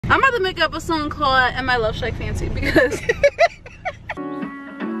I'm about to make up a song called "And My Love Shack Fancy" because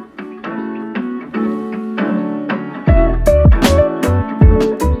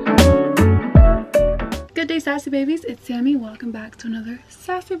good day, sassy babies. It's Sammy. Welcome back to another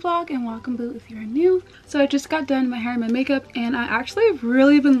sassy vlog, and welcome boo if you're new. So I just got done my hair and my makeup, and I actually have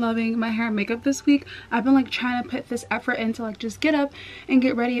really been loving my hair and makeup this week. I've been like trying to put this effort into like just get up and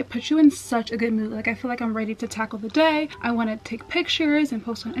get ready. It puts you in such a good mood. Like I feel like I'm ready to tackle the day. I want to take pictures and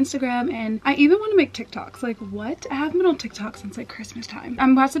post on Instagram, and I even want to make TikToks. Like what? I haven't been on TikTok since like Christmas time.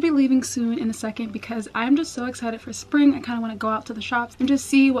 I'm about to be leaving soon in a second because I'm just so excited for spring. I kind of want to go out to the shops and just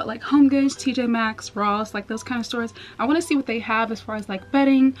see what like Homegoods, TJ Maxx, Ross, like those kind of stores. I want to see what they have as far as like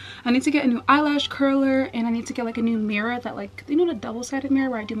bedding. I need to get a new eyelash curler, and I need to get like a new mirror that like, you know, the double-sided mirror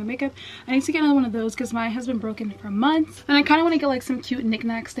where I do my makeup. I need to get another one of those because mine has been broken for months, and I kind of want to get like some cute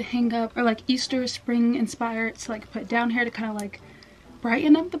knickknacks to hang up, or like Easter spring inspired to like put down here to kind of like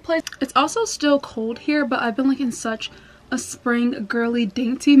brighten up the place. It's also still cold here, but I've been like in such a spring girly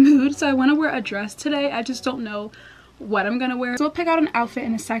dainty mood, so I want to wear a dress today. I just don't know what I'm gonna wear, so I'll pick out an outfit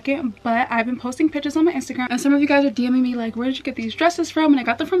in a second. But I've been posting pictures on my Instagram, and some of you guys are DMing me like, where did you get these dresses from? And I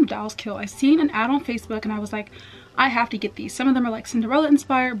got them from 𝕬𝕠𝕠𝕤. I seen an ad on Facebook and I was like, I have to get these. Some of them are like Cinderella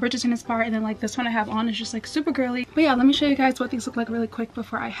inspired, Bridgerton inspired, and then like this one I have on is just like super girly. But yeah, let me show you guys what these look like really quick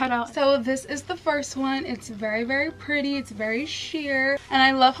before I head out. So this is the first one. It's very, very pretty. It's very sheer, and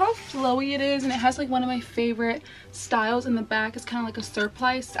I love how flowy it is, and it has like one of my favorite styles in the back. It's kind of like a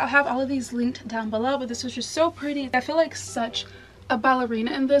surplice. I'll have all of these linked down below, but this was just so pretty. I feel like such a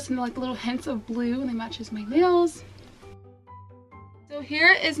ballerina in this, and like little hints of blue, and it matches my nails. So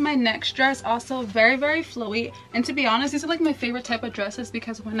here is my next dress, also very, very flowy, and to be honest, these are like my favorite type of dresses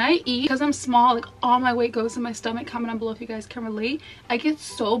because when I eat, because I'm small, like all my weight goes in my stomach. Comment down below if you guys can relate. I get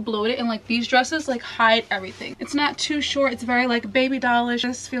so bloated, and like these dresses like hide everything. It's not too short, it's very like baby dollish.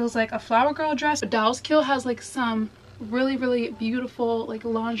 This feels like a flower girl dress. But 𝕬𝕠𝕠𝕤 has like some really, really beautiful like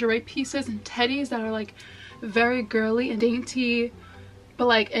lingerie pieces and teddies that are like very girly and dainty, but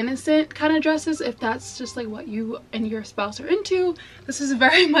like innocent kind of dresses. If that's just like what you and your spouse are into, this is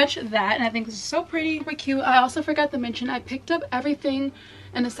very much that, and I think this is so pretty, super cute. I also forgot to mention I picked up everything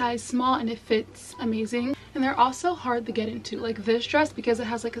in a size small, and it fits amazing, and they're also hard to get into. Like this dress, because it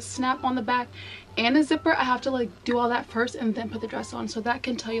has like a snap on the back and a zipper, I have to like do all that first and then put the dress on. So that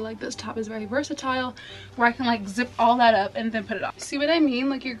can tell you like this top is very versatile, where I can like zip all that up and then put it on. See what I mean?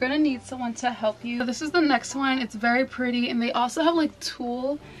 Like you're gonna need someone to help you. So this is the next one. It's very pretty, and they also have like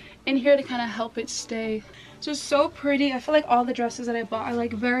tulle in here to kind of help it stay just so pretty. I feel like all the dresses that I bought are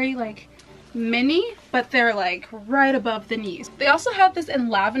like very like mini, but they're like right above the knees. They also have this in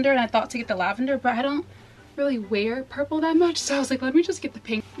lavender, and I thought to get the lavender, but I don't really wear purple that much, so I was like, let me just get the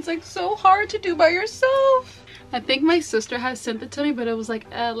pink. It's like so hard to do by yourself. I think my sister has sent it to me, but it was like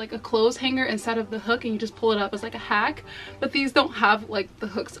a clothes hanger inside of the hook, and you just pull it up as like a hack. But these don't have like the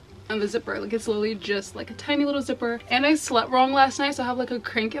hooks and the zipper. Like it's literally just like a tiny little zipper. And I slept wrong last night, so I have like a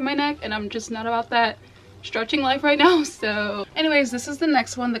crank in my neck, and I'm just not about that stretching life right now. So anyways, this is the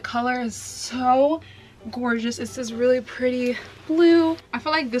next one. The color is so gorgeous. It's this really pretty blue. I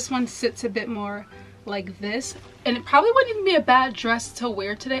feel like this one sits a bit more like this, and it probably wouldn't even be a bad dress to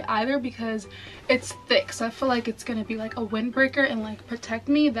wear today either because it's thick, so I feel like it's gonna be like a windbreaker and like protect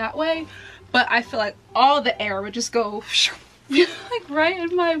me that way. But I feel like all the air would just go like right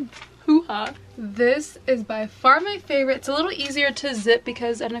in my hoo-ha. This is by far my favorite. It's a little easier to zip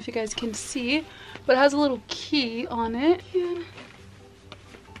because I don't know if you guys can see, but it has a little key on it. And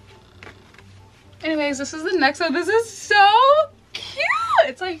anyways, this is the next one. This is so cute.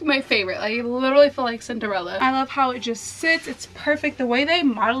 It's like my favorite. I literally feel like Cinderella. I love how it just sits. It's perfect. The way they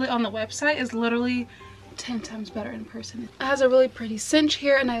model it on the website is literally 10 times better in person. It has a really pretty cinch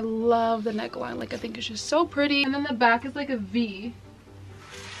here, and I love the neckline. Like I think it's just so pretty. And then the back is like a V.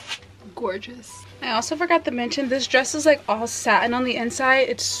 Gorgeous. I also forgot to mention this dress is like all satin on the inside.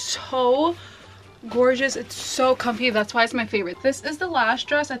 It's so gorgeous. It's so comfy. That's why it's my favorite. This is the last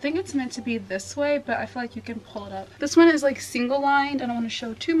dress. I think it's meant to be this way, but I feel like you can pull it up. This one is like single lined. I don't want to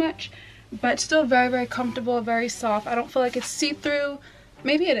show too much, but still very, very comfortable, very soft. I don't feel like it's see-through.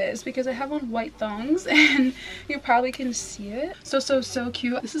 Maybe it is because I have on white thongs and you probably can see it. So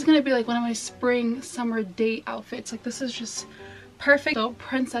cute. This is gonna be like one of my spring summer date outfits. Like this is just perfect. So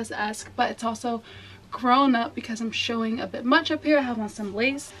princess-esque, but it's also grown up because I'm showing a bit much up here. I have on some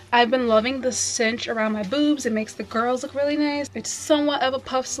lace. I've been loving the cinch around my boobs. It makes the girls look really nice. It's somewhat of a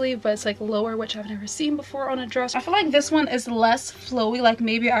puff sleeve, but it's like lower, which I've never seen before on a dress. I feel like this one is less flowy. Like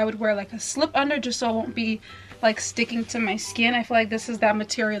maybe I would wear like a slip under just so it won't be like sticking to my skin. I feel like this is that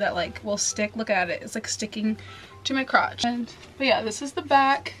material that like will stick. Look at it. It's like sticking to my crotch. But yeah, this is the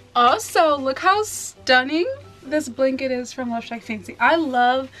back. Also, look how stunning this blanket is from ℕ𝕠𝕠𝕤. I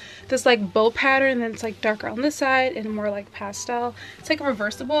love this like bow pattern, and then it's like darker on this side and more like pastel. It's like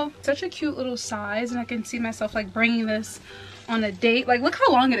reversible. Such a cute little size, and I can see myself like bringing this on a date. Like, look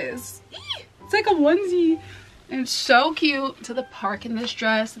how long it is. It's like a onesie, and it's so cute. To the park in this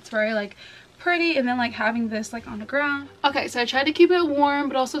dress. It's very like pretty, and then like having this like on the ground. Okay, so I tried to keep it warm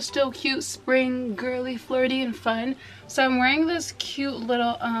but also still cute, spring, girly, flirty, and fun. So I'm wearing this cute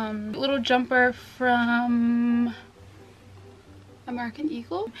little jumper from American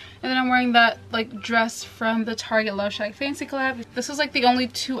Eagle, and then I'm wearing that like dress from the Target ℕ𝕠𝕠𝕤 collab. This was like the only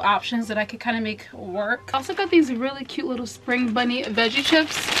two options that I could kind of make work. I also got these really cute little spring bunny veggie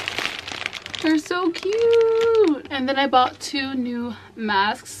chips. They're so cute. And then I bought two new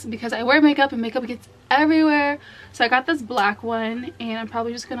masks because I wear makeup and makeup gets everywhere. So I got this black one, and I'm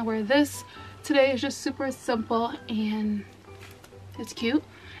probably just gonna wear this today. It's just super simple and it's cute.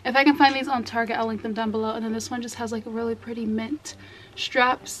 If I can find these on Target, I'll link them down below. And then this one just has like a really pretty mint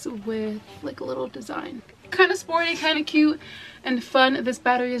straps with like a little design. Kind of sporty, kind of cute and fun. This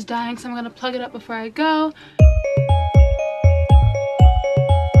battery is dying, so I'm gonna plug it up before I go.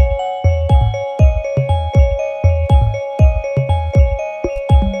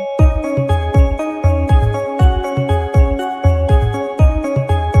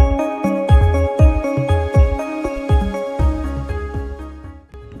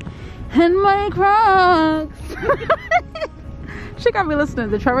 And my Crocs. She got me listening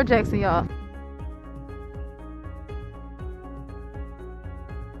to Trevor Jackson, y'all.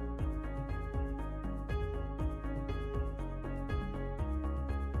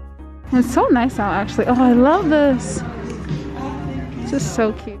 It's so nice out, actually. Oh, I love this. It's just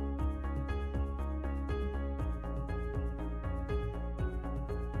so cute.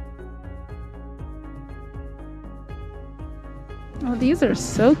 Oh, these are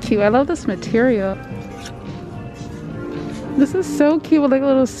so cute. I love this material. This is so cute with like a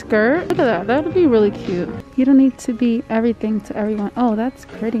little skirt. Look at that. That would be really cute. You don't need to be everything to everyone. Oh, that's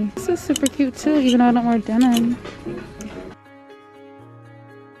pretty. This is super cute too, even though I don't wear denim.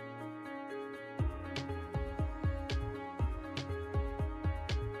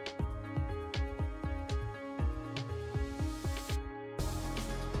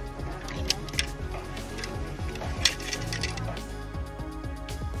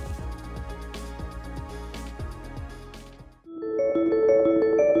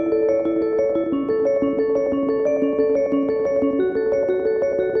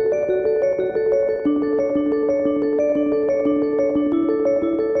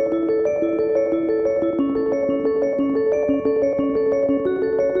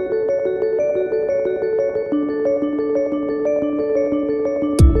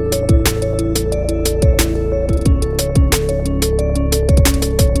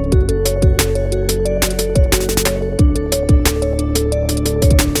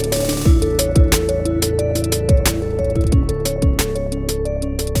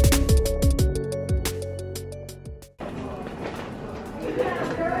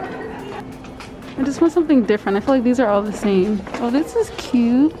 I just want something different. I feel like these are all the same. Oh, this is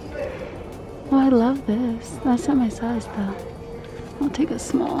cute. Oh, I love this. That's not my size though. I'll take a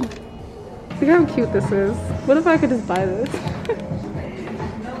small. Look how cute this is. What if I could just buy this?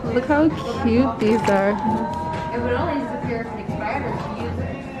 Look how cute these are. It would only disappear if it expired or if you use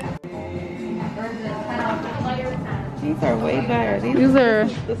it. Or is it 10 off later? These are way better. These are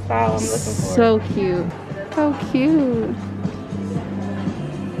the style I'm looking for. So cute. How cute.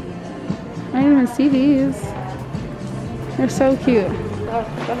 I didn't even see these. They're so cute. That's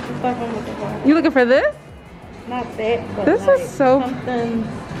the stuff I'm looking for. You looking for this? Not that, but this like is so something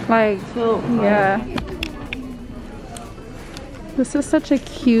like so yeah. This is such a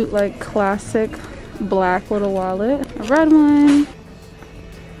cute like classic black little wallet. A red one.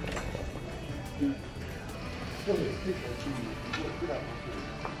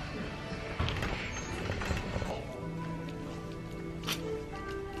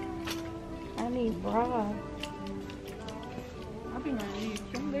 I need bras. I'll be wearing these.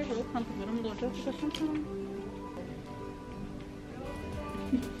 They're real comfortable. I'm gonna dress or something.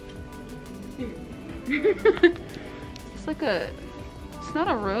 It's like a, it's not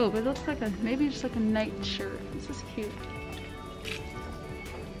a robe. It looks like a, maybe just like a night shirt. This is cute.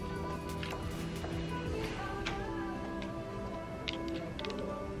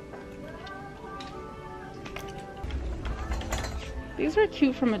 These are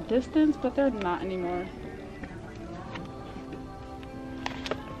cute from a distance, but they're not anymore.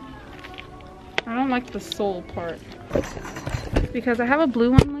 I don't like the sole part because I have a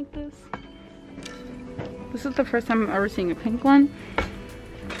blue one like this. This is the first time I'm ever seeing a pink one.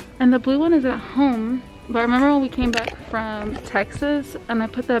 And the blue one is at home. But I remember when we came back from Texas and I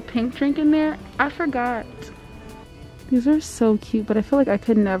put that pink drink in there, I forgot. These are so cute, but I feel like I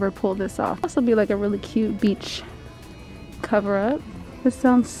could never pull this off. This will be like a really cute beach cover up. This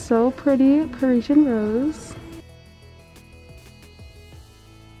sounds so pretty. Parisian rose.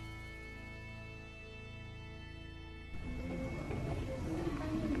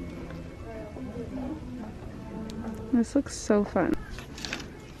 This looks so fun.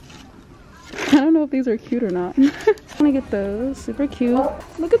 I don't know if these are cute or not. I'm gonna get those. Super cute.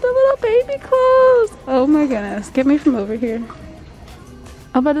 Look at the little baby clothes. Oh my goodness. Get me from over here.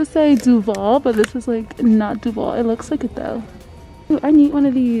 I'm about to say Duval, but this is like not Duval. It looks like it though. Ooh, I need one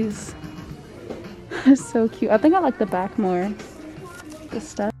of these. It's so cute. I think I like the back more. This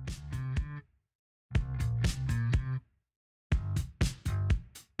stuff.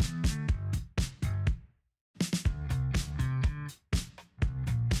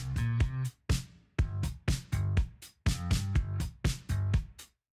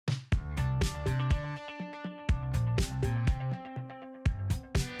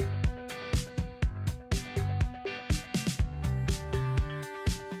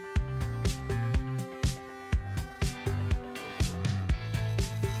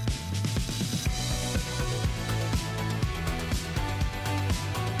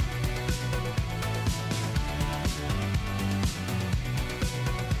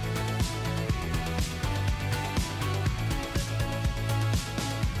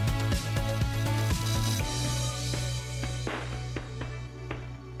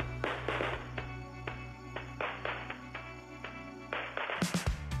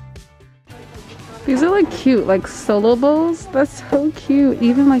 These are like cute, like solo bowls. That's so cute.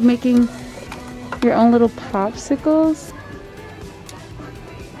 Even like making your own little popsicles.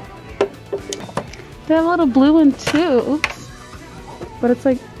 They have a little blue one too. Oops. But it's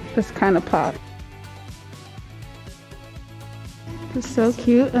like this kind of pop. It's so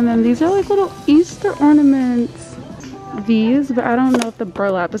cute. And then these are like little Easter ornaments. These, but I don't know if the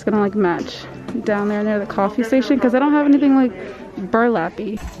burlap is gonna like match down there near the coffee station because I don't have anything like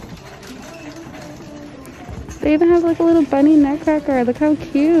burlappy. They even have like a little bunny nutcracker. Look how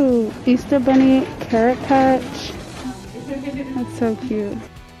cute. Easter bunny carrot patch. That's so cute.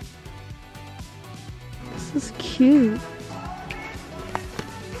 This is cute.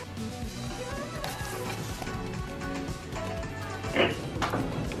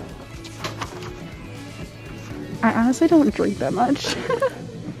 I honestly don't drink that much.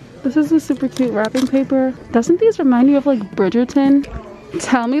 This is a super cute wrapping paper. Doesn't these remind you of like Bridgerton?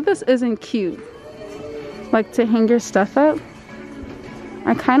 Tell me this isn't cute. Like to hang your stuff up.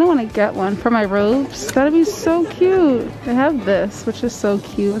 I kind of want to get one for my robes. That'd be so cute. They have this, which is so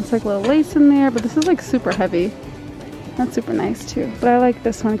cute. It's like a little lace in there, but this is like super heavy. That's super nice too. But I like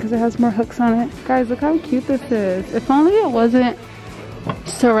this one because it has more hooks on it. Guys, look how cute this is. If only it wasn't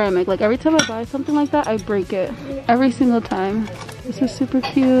ceramic. Like every time I buy something like that, I break it. Every single time. This is super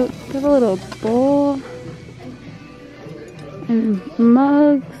cute. They have a little bowl. And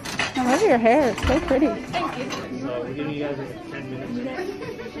mugs. I love your hair. It's so pretty. Thank you. So we're giving you guys like 10 minutes.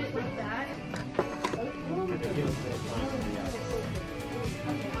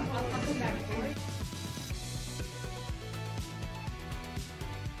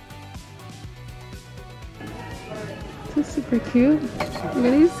 This is super cute. Look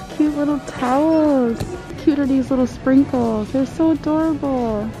at these cute little towels. Cute are these little sprinkles. They're so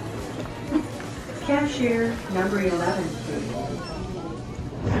adorable. Cashier number 11.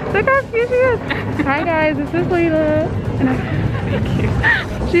 Look how cute she is. Hi guys, this is Layla. Thank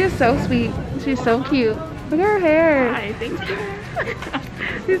you. She is so sweet. She's so cute. Look at her hair. Hi, thank you.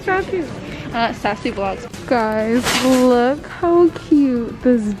 She's so cute. Sassy vlogs. Guys, look how cute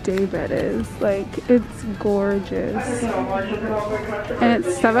this daybed is. Like, it's gorgeous. And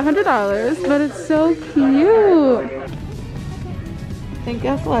it's $700, but it's so cute. And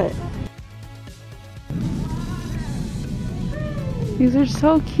guess what? These are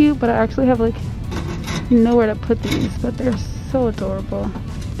so cute, but I actually have like nowhere to put these, but they're so adorable.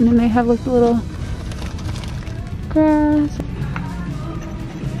 And then they have like the little grass.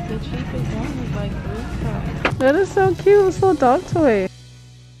 The cheapest one was like $3. That is so cute, this little dog toy.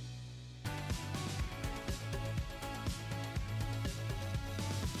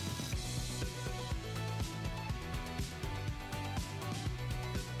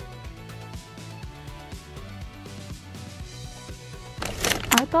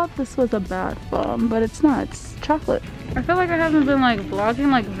 I thought this was a bath bomb, but it's not. It's chocolate. I feel like I haven't been like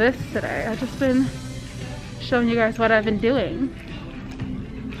vlogging like this today. I've just been showing you guys what I've been doing.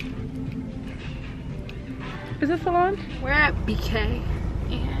 Is this the launch? We're at BK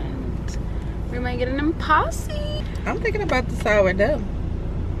and am I getting impossible? I'm thinking about the sourdough.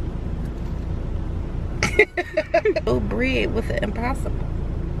 Oh, bread with an impossible.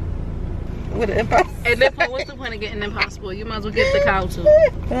 With an impossible. At that point, what's the point of getting impossible? You might as well get the cow too.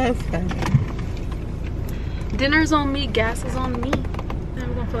 That's funny. Dinner's on me, gas is on me.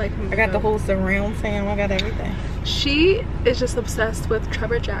 I'm gonna feel like I got the whole surround sound. I got everything. She is just obsessed with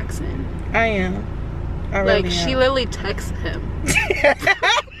Trevor Jackson. I am. I really am. She literally texts him.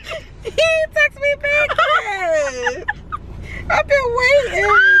 He texts me back yet. I've been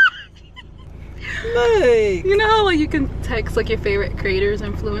waiting. Look. You know how like you can text like your favorite creators,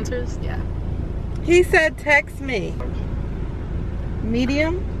 influencers? Yeah. He said text me.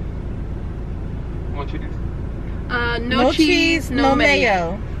 Medium? No cheese, no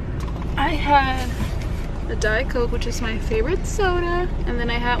mayo. mayo. I had a Diet Coke, which is my favorite soda, and then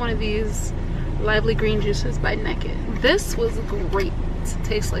I had one of these lively green juices by Naked. This was great. It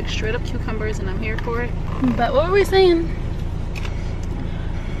tastes like straight up cucumbers and I'm here for it. But what were we saying?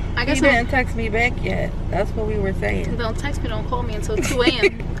 I guess He didn't text me back yet. That's what we were saying. Don't text me, don't call me until 2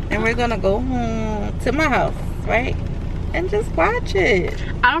 a.m. And we're gonna go home to my house, right? And just watch it.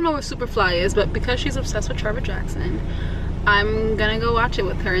 I don't know where Superfly is, but because she's obsessed with Trevor Jackson, I'm gonna go watch it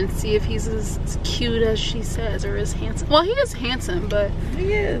with her and see if he's as cute as she says or as handsome. Well, he is handsome, but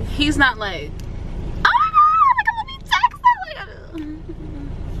He is. he's not like,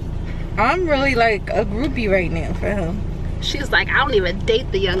 I'm really like a groupie right now for him. she's like, I don't even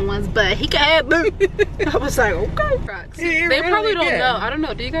date the young ones, but he can have boo. I was like, okay. He They probably really don't can. know. I don't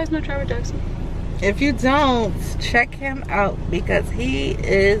know. Do you guys know Trevor Jackson? If you don't, check him out because he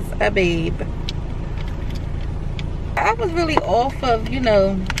is a babe. I was really off of, you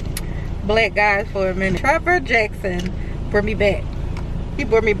know, black guys for a minute. Trevor Jackson brought me back. He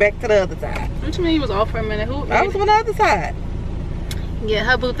brought me back to the other side. What you mean he was off for a minute? Who? I was on the other side. Yeah,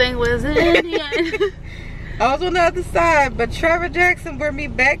 her boo thing was Indian. I was on the other side, but Trevor Jackson brought me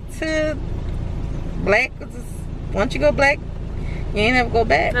back to black. Once you go black, you ain't never go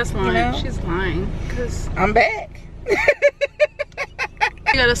back. That's lying. You know? She's lying. Cause I'm back. he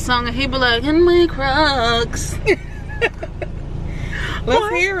got a song and he be like, in my Crocs.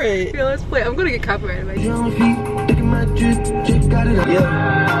 Let's hear it. Yeah, let's play. I'm gonna get copyrighted by you.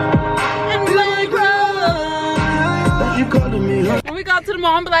 When we got to the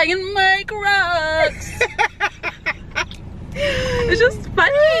mall, I'm like, in my Crocs. It's just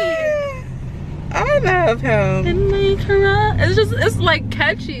funny. I love him. In my Crocs. It's like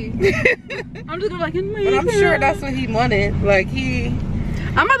catchy. I'm just gonna be like, in my But I'm Crocs. sure that's what he wanted. Like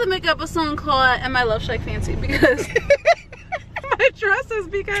I'm about to make up a song called "And My Love Shack Fancy" because my dresses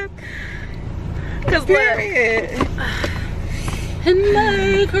because period. in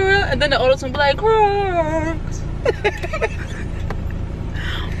my Crocs, and then the auto tune be like Crocs.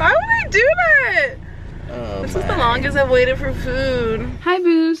 Why would I do that? Oh, This is the longest I've waited for food. Hi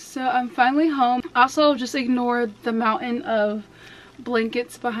boos, so I'm finally home. Also, just ignore the mountain of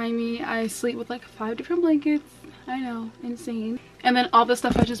blankets behind me. I sleep with like 5 different blankets. I know, insane. And then all the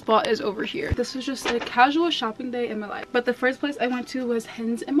stuff I just bought is over here. This was just a casual shopping day in my life. But the first place I went to was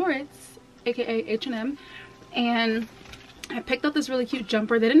ℕ𝕠𝕤𝕤, aka H&M. And I picked up this really cute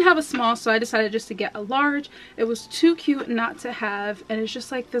jumper. They didn't have a small, so I decided just to get a large. It was too cute not to have. And it's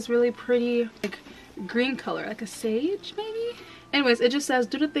just like this really pretty like green color, like a sage maybe. Anyways, it just says,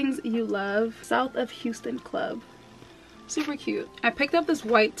 do the things you love, South of Houston Club. Super cute. I picked up this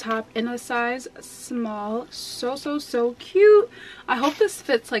white top in a size small. So cute. I hope this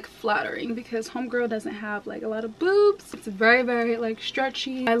fits like flattering because homegirl doesn't have like a lot of boobs. It's very like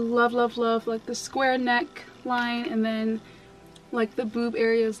stretchy. I love like the square neck line, and then like the boob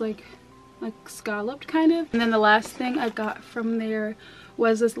area is like scalloped kind of. And then the last thing I got from there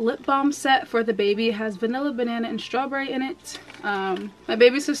was this lip balm set for the baby. It has vanilla, banana, and strawberry in it. My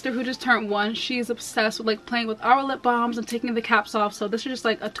baby sister, who just turned 1, she's obsessed with like playing with our lip balms and taking the caps off, so this is just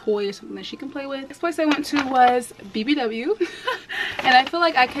like a toy or something that she can play with. Next place I went to was BBW. And I feel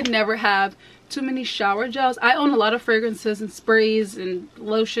like I could never have too many shower gels. I own a lot of fragrances and sprays and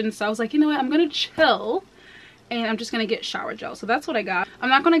lotions, so I was like, you know what, I'm gonna chill and I'm just gonna get shower gel. So that's what I got. I'm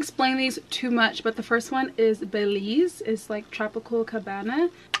not gonna explain these too much, but the first one is Belize. It's like Tropical Cabana.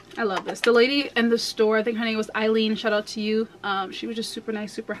 I love this. The lady in the store, I think her name was Eileen, shout out to you. She was just super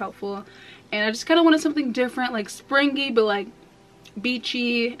nice, super helpful. And I just kind of wanted something different, like springy, but like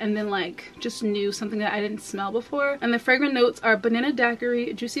beachy, and then like just new, something that I didn't smell before. And the fragrant notes are banana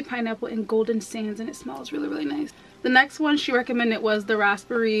daiquiri, juicy pineapple, and golden sands, and it smells really nice. The next one she recommended was the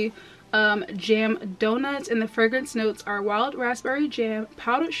raspberry jam donuts, and the fragrance notes are wild raspberry jam,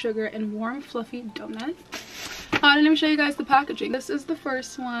 powdered sugar, and warm fluffy donut. Let me show you guys the packaging. This is the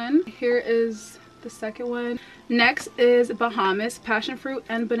first one. Here is the second one. Next is Bahamas passion fruit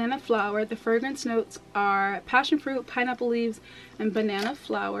and banana flower. The fragrance notes are passion fruit, pineapple leaves, and banana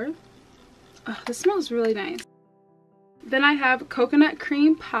flower. Oh, this smells really nice. Then I have coconut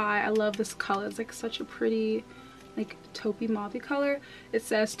cream pie. I love this color. It's like such a pretty like taupey mauvey color. It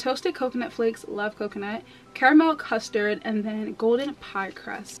says toasted coconut flakes, love coconut, caramel custard, and then golden pie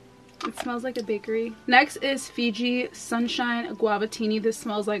crust. It smells like a bakery. Next is Fiji Sunshine Guavatini. This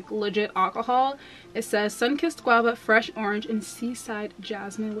smells like legit alcohol. It says sun-kissed guava, fresh orange, and seaside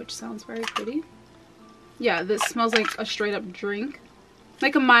jasmine, which sounds very pretty. Yeah, this smells like a straight up drink.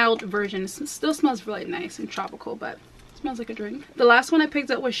 Like a mild version. It still smells really nice and tropical, but it smells like a drink. The last one I picked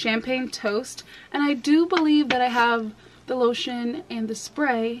up was Champagne Toast. And I do believe that I have the lotion and the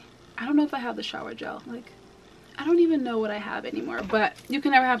spray. I don't know if I have the shower gel. Like, I don't even know what I have anymore, but you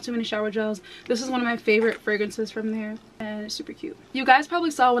can never have too many shower gels. This is one of my favorite fragrances from there, and it's super cute. You guys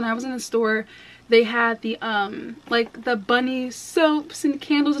probably saw when I was in the store, they had the like the bunny soaps and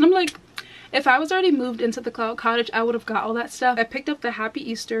candles, and I'm like, if I was already moved into the Cloud Cottage, I would have got all that stuff. I picked up the Happy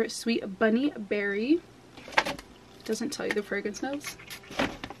Easter Sweet Bunny Berry. Doesn't tell you the fragrance notes.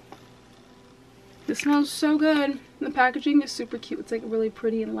 This smells so good. The packaging is super cute. It's like really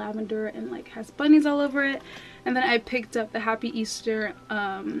pretty and lavender and like has bunnies all over it. And then I picked up the Happy Easter,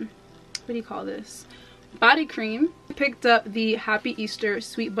 what do you call this? Body cream. I picked up the Happy Easter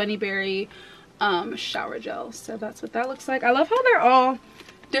Sweet Bunny Berry shower gel. So that's what that looks like. I love how they're all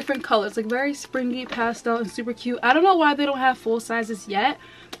different colors, like very springy, pastel, and super cute. I don't know why they don't have full sizes yet,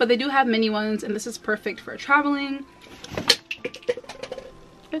 but they do have mini ones, and this is perfect for traveling.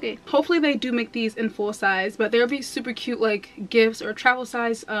 Okay, hopefully they do make these in full size, but they'll be super cute like gifts or travel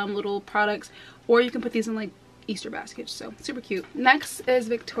size little products, or you can put these in like Easter baskets, so super cute. Next is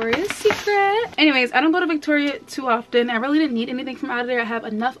Victoria's Secret. Anyways, I don't go to Victoria too often. I really didn't need anything from out of there. I have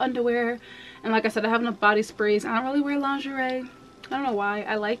enough underwear, and like I said, I have enough body sprays. I don't really wear lingerie. I don't know why.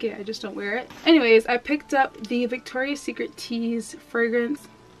 I like it, I just don't wear it. Anyways, I picked up the Victoria's Secret Tease fragrance.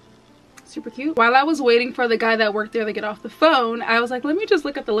 Super cute. While I was waiting for the guy that worked there to get off the phone, I was like, let me just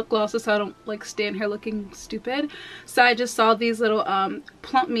look at the lip glosses so I don't like stand here looking stupid. So I just saw these little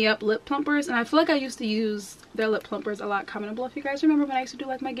plump me up lip plumpers, and I feel like I used to use their lip plumpers a lot. Comment below if you guys remember when I used to do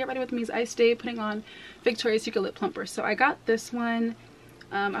like my get ready with me's. I stayed putting on Victoria's Secret lip plumpers. So I got this one.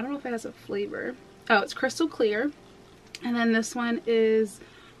 I don't know if it has a flavor. Oh, it's crystal clear. And then this one is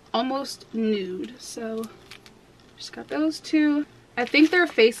almost nude. So just got those two. I think their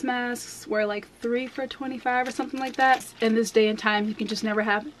face masks were like 3 for $25 or something like that. In this day and time, you can just never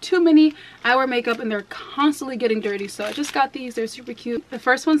have too many. I wear makeup and they're constantly getting dirty, so I just got these. They're super cute. The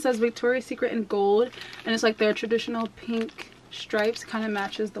first one says Victoria's Secret in gold, and it's like their traditional pink stripes. Kind of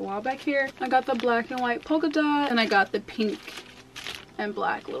matches the wall back here. I got the black and white polka dot, and I got the pink and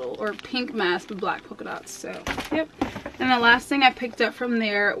black little, or pink mask with black polka dots. So yep. And the last thing I picked up from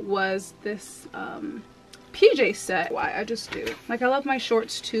there was this PJ set. Why, I just do. Like, I love my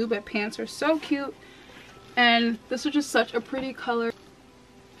shorts too, but pants are so cute, and this was just such a pretty color.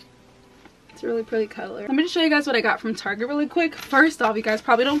 It's a really pretty color. Let me just show you guys what I got from Target really quick. First off, you guys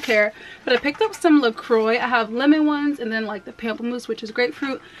probably don't care, but I picked up some LaCroix. I have lemon ones, and then like the pamplemousse, which is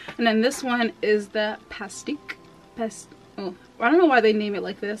grapefruit, and then this one is the pastique. Oh, I don't know why they name it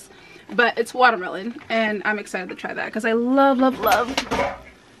like this, but it's watermelon, and I'm excited to try that because I love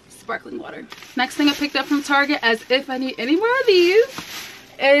sparkling water. Next thing I picked up from Target, as if I need any more of these,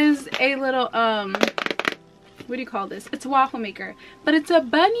 is a little what do you call this? It's a waffle maker, but it's a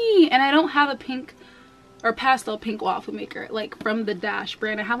bunny, and I don't have a pink or pastel pink waffle maker like from the Dash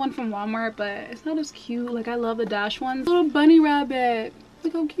brand. I have one from Walmart, but it's not as cute. Like, I love the Dash ones. Little bunny rabbit,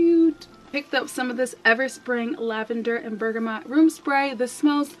 look how cute. Picked up some of this Everspring lavender and bergamot room spray. This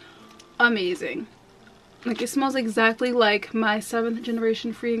smells amazing. Like, it smells exactly like my 7th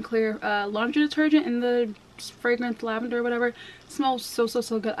generation free and clear laundry detergent in the fragrance lavender or whatever. It smells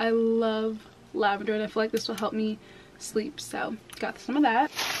so good. I love lavender, and I feel like this will help me sleep, so got some of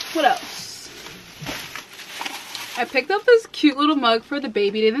that. What else? I picked up this cute little mug for the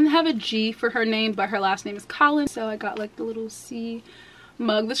baby. They didn't have a G for her name, but her last name is Collins, so I got like the little C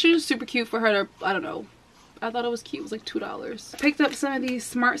mug. This is just super cute for her to, I don't know, I thought it was cute. It was like $2. Picked up some of these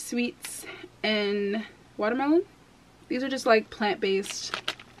Smart Sweets in watermelon. These are just like plant-based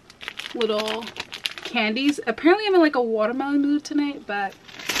little candies. Apparently I'm in like a watermelon mood tonight, but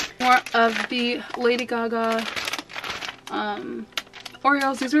more of the Lady Gaga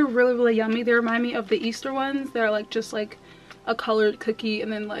Oreos. These are really yummy. They remind me of the Easter ones. They're like just like a colored cookie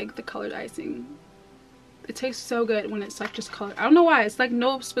and then like the colored icing. It tastes so good when it's like just colored. I don't know why. It's like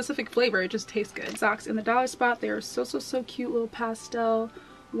no specific flavor. It just tastes good. Socks in the dollar spot. They are so cute. Little pastel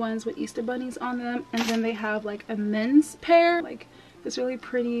ones with Easter bunnies on them. And then they have like a men's pair. Like this really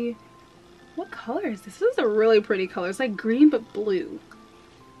pretty. What color is this? This is a really pretty color. It's like green but blue.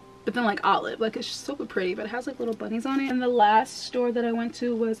 But then like olive. Like it's just super pretty. But it has like little bunnies on it. And the last store that I went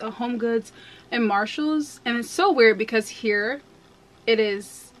to was a HomeGoods and Marshalls. And it's so weird because here it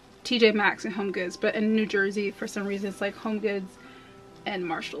is TJ Maxx and HomeGoods, but in New Jersey for some reason it's like HomeGoods and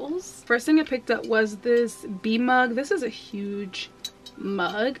Marshalls. First thing I picked up was this bee mug. This is a huge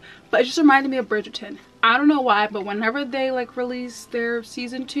mug, but it just reminded me of Bridgerton. I don't know why, but whenever they like release their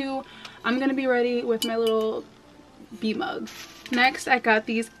season 2, I'm gonna be ready with my little bee mug. Next, I got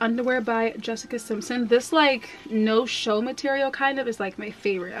these underwear by Jessica Simpson. This like no show material kind of is like my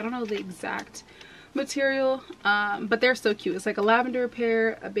favorite. I don't know the exact material, but they're so cute. It's like a lavender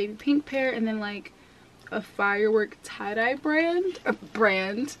pair, a baby pink pair, and then like a firework tie-dye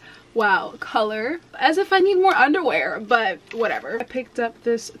brand. Wow, color. As if I need more underwear, but whatever. I picked up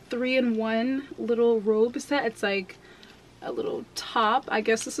this 3-in-1 little robe set. It's like a little top. I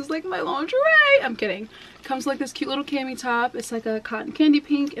guess this is like my lingerie. I'm kidding. It comes like this cute little cami top. It's like a cotton candy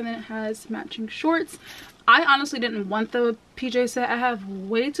pink, and then it has matching shorts. I honestly didn't want the PJ set. I have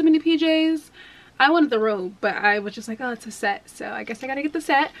way too many PJs. I wanted the robe, but I was just like, oh, it's a set, so I guess I gotta get the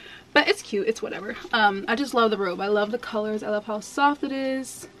set. But it's cute, it's whatever. I just love the robe. I love the colors. I love how soft it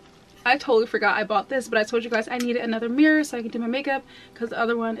is. I totally forgot I bought this, but I told you guys I needed another mirror so I can do my makeup because the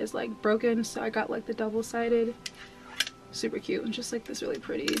other one is like broken, so I got like the double-sided. Super cute, and just like this really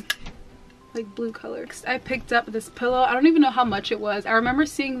pretty like blue color. I picked up this pillow. I don't even know how much it was. I remember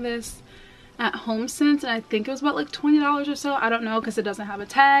seeing this at HomeSense, and I think it was about like $20 or so. I don't know because it doesn't have a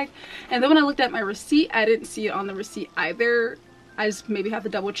tag. And then when I looked at my receipt, I didn't see it on the receipt either. I just maybe have to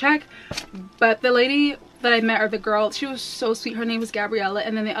double check. But the lady that I met, or the girl, she was so sweet. Her name was Gabriella.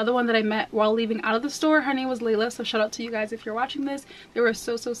 And then the other one that I met while leaving out of the store, her name was Layla. So shout out to you guys if you're watching this. They were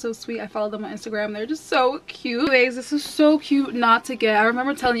so sweet. I followed them on Instagram. They're just so cute. Anyways, this is so cute not to get. I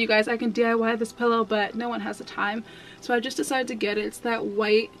remember telling you guys I can DIY this pillow, but no one has the time. So I just decided to get it. It's that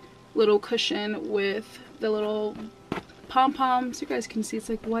white little cushion with the little pom-poms. You guys can see it's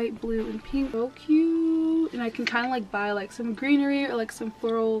like white, blue, and pink. So cute. And I can kind of like buy like some greenery or like some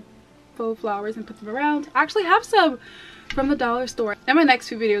floral faux flowers and put them around. I actually have some from the dollar store. In my next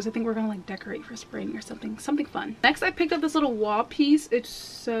few videos, I think we're gonna like decorate for spring or something fun. Next, I picked up this little wall piece. It's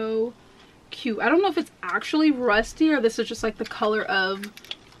so cute. I don't know if it's actually rusty or this is just like the color of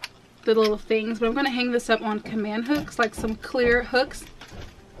the little things, but I'm gonna hang this up on command hooks, like some clear hooks.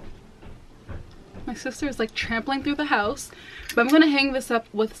 My sister is like trampling through the house, but I'm gonna hang this up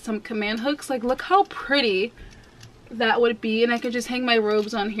with some command hooks. Like, look how pretty that would be, and I could just hang my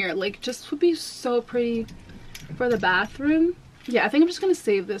robes on here. Like, just would be so pretty for the bathroom. Yeah, I think I'm just gonna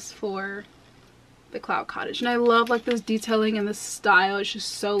save this for the cloud cottage. And I love like this detailing and this style. It's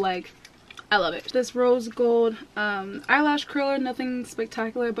just so like, I love it. This rose gold eyelash curler, nothing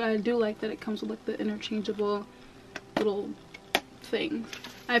spectacular, but I do like that it comes with like the interchangeable little thing.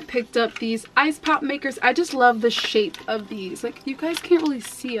 I picked up these ice pop makers. I just love the shape of these. Like, you guys can't really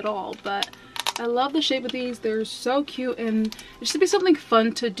see it all, but I love the shape of these. They're so cute, and it should be something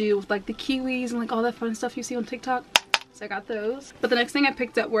fun to do with like the kiwis and like all that fun stuff you see on TikTok. So I got those. But the next thing I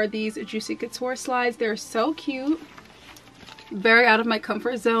picked up were these Juicy Couture slides. They're so cute. Very out of my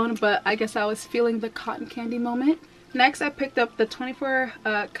comfort zone, but I guess I was feeling the cotton candy moment. Next, I picked up the 24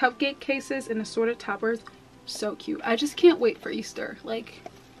 cupcake cases in assorted toppers. So cute. I just can't wait for Easter. Like,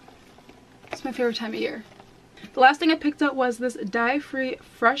 it's my favorite time of year. The last thing I picked up was this dye-free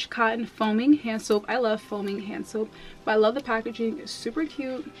fresh cotton foaming hand soap. I love foaming hand soap, but I love the packaging. It's super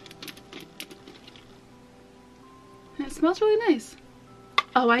cute. And it smells really nice.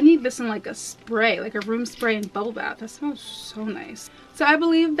 Oh, I need this in like a spray, like a room spray and bubble bath. That smells so nice. So I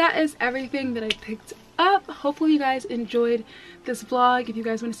believe that is everything that I picked up. Hopefully you guys enjoyed this vlog. If you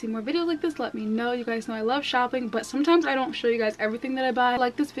guys want to see more videos like this, let me know. You guys know I love shopping, but sometimes I don't show you guys everything that I buy.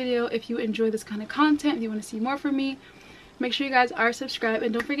 Like this video, if you enjoy this kind of content, if you want to see more from me, make sure you guys are subscribed,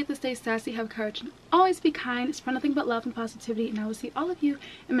 and don't forget to stay sassy, have courage, and always be kind. Spread nothing but love and positivity, and I will see all of you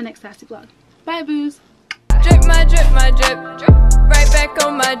in my next sassy vlog. Bye, boos. Drip my drip, right back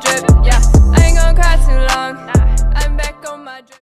on my drip. Yeah, I ain't gonna cry too long. I'm back on my drip.